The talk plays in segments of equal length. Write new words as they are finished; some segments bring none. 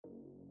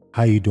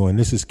How you doing?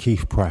 This is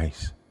Keith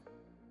Price.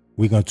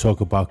 We're going to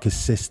talk about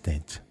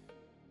consistent.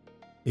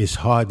 It's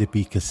hard to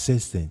be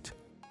consistent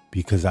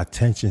because our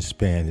attention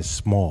span is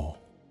small.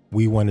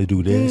 We want to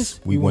do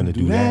this, we want to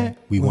do that,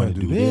 we want to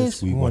do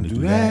this, we want to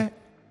do that.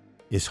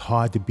 It's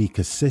hard to be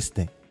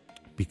consistent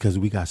because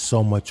we got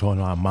so much on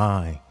our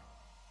mind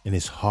and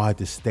it's hard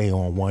to stay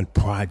on one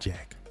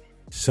project.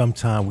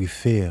 Sometimes we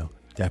feel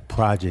that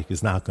project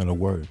is not going to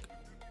work,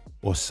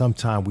 or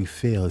sometimes we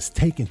feel it's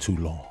taking too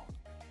long.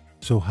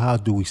 So how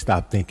do we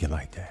stop thinking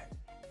like that?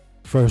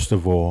 First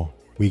of all,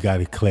 we got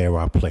to clear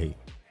our plate.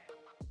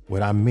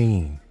 What I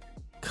mean,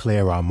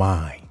 clear our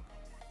mind.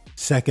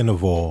 Second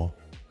of all,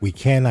 we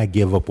cannot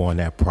give up on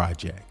that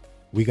project.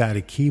 We got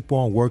to keep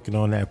on working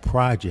on that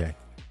project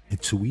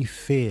until we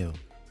feel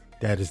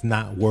that it's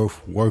not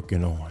worth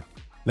working on.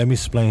 Let me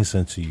explain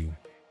something to you.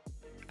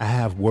 I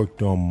have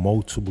worked on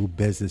multiple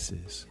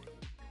businesses.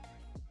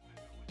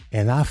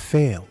 And I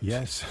failed.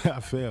 Yes, I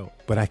failed.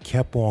 But I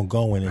kept on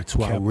going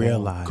until I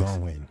realized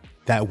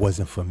that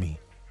wasn't for me.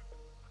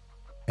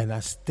 And I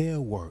still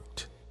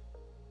worked.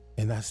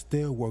 And I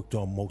still worked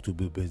on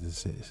multiple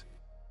businesses.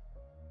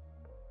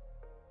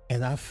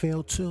 And I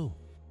failed too.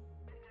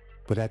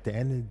 But at the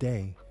end of the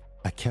day,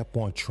 I kept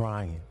on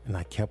trying. And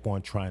I kept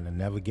on trying. I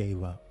never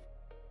gave up.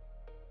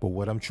 But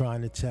what I'm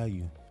trying to tell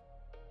you,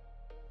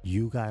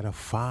 you gotta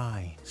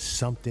find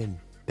something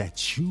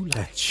that you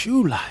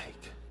like.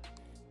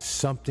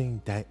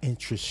 Something that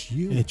interests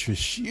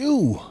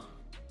you.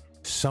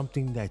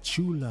 Something that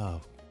you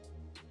love.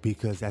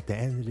 Because at the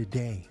end of the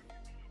day,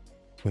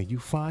 when you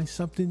find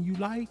something you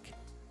like,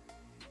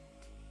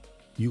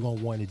 you're going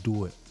to want to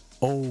do it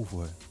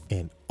over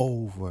and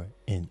over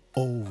and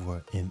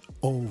over and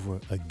over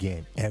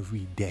again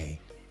every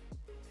day.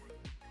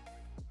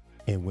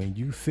 And when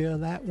you feel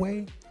that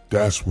way,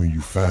 that's when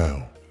you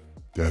found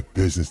that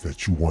business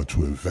that you want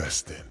to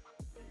invest in.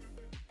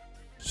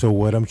 So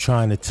what I'm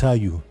trying to tell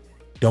you,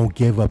 don't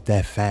give up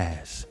that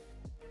fast.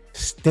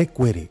 Stick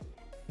with it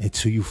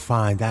until you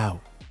find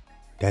out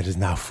that it's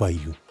not for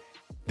you.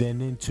 Then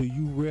until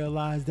you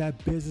realize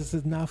that business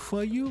is not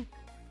for you,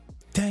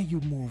 then you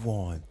move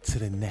on to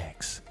the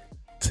next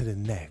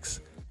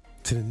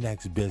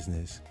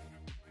business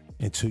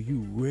until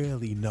you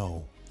really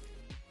know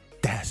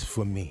that's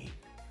for me.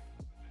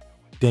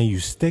 Then you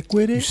stick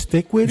with it.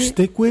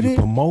 You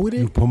promote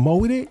it.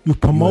 You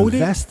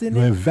invest in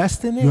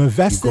it. You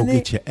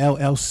get your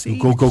LLC. You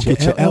go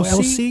get your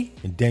LLC.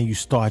 And then you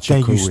start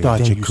your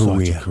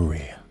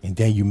career. And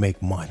then you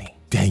make money.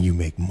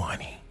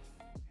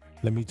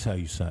 Let me tell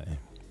you something.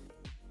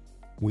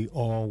 We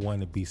all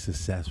want to be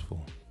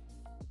successful.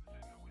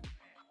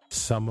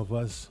 Some of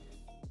us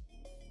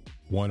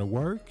want to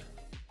work.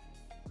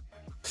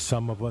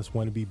 Some of us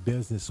want to be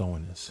business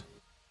owners.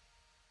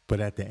 But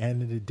at the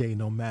end of the day,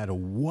 no matter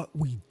what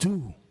we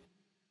do,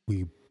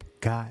 we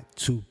got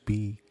to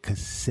be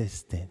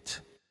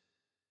consistent.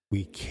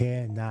 We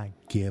cannot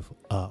give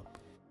up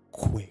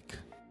quick.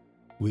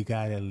 We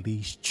got to at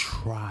least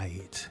try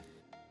it.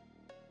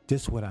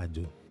 This is what I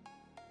do.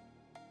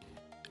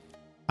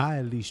 I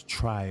at least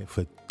try it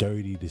for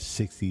 30 to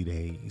 60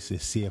 days to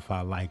see if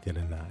I like it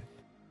or not.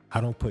 I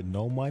don't put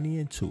no money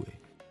into it.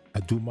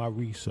 I do my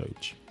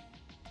research.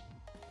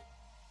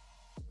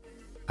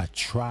 I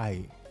try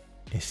it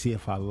and see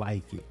if I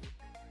like it.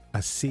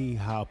 I see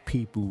how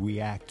people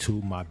react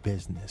to my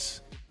business.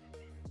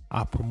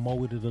 I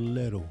promote it a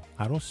little.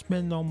 I don't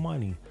spend no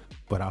money,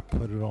 but I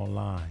put it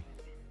online.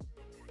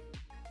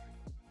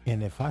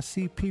 And if I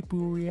see people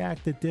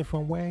react a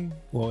different way,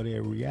 or they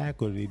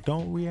react or they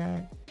don't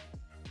react,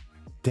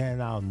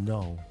 then I'll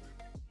know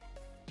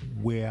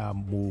where I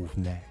move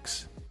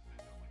next.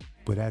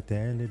 But at the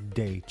end of the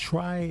day,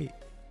 try it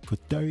for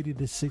 30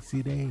 to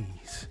 60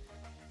 days.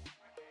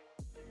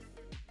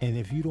 And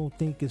if you don't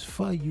think it's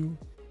for you,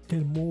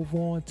 then move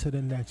on to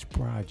the next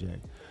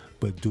project.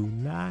 But do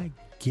not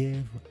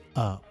give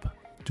up.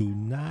 Do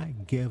not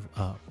give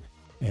up.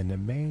 And the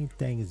main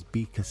thing is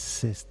be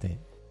consistent.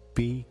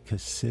 Be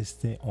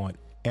consistent on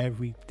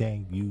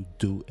everything you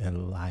do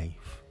in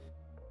life.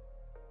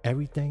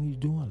 Everything you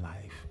do in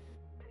life.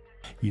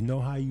 You know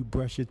how you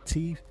brush your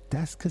teeth?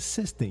 That's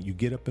consistent. You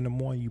get up in the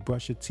morning, you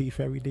brush your teeth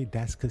every day.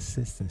 That's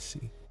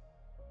consistency.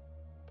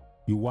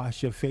 You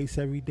wash your face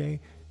every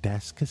day.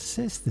 That's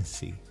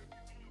consistency.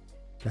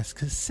 That's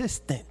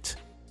consistent.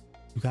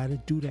 You got to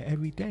do that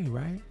every day,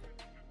 right?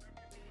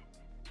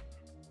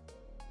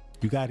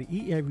 You got to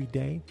eat every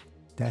day.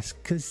 That's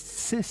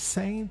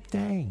same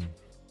thing.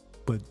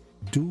 But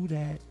do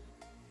that.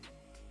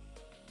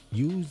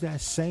 Use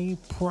that same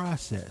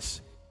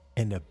process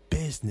in a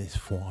business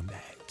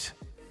format.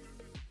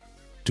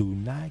 Do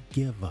not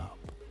give up.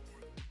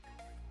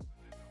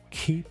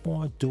 Keep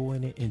on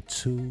doing it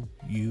until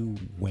you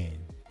win.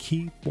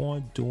 Keep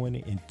on doing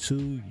it until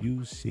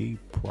you see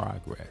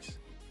progress.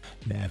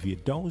 Now, if you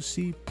don't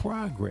see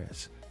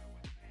progress,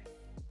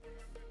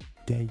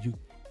 then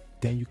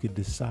you can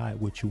decide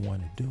what you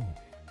want to do.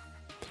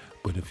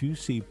 But if you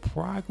see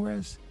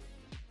progress,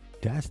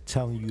 that's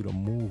telling you to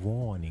move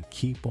on and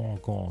keep on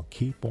going,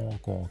 keep on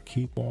going,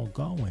 keep on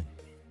going.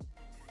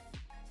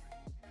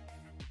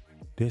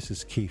 This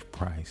is Keith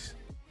Price.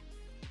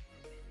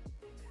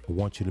 I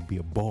want you to be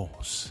a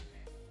boss.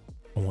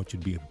 I want you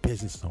to be a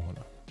business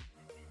owner.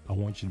 I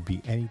want you to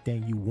be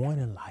anything you want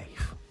in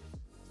life.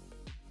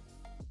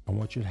 I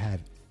want you to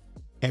have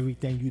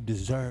everything you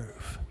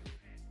deserve.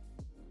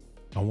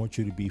 I want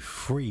you to be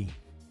free.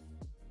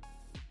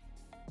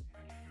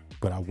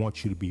 But I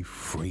want you to be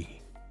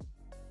free.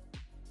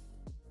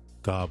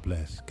 God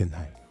bless. Good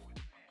night.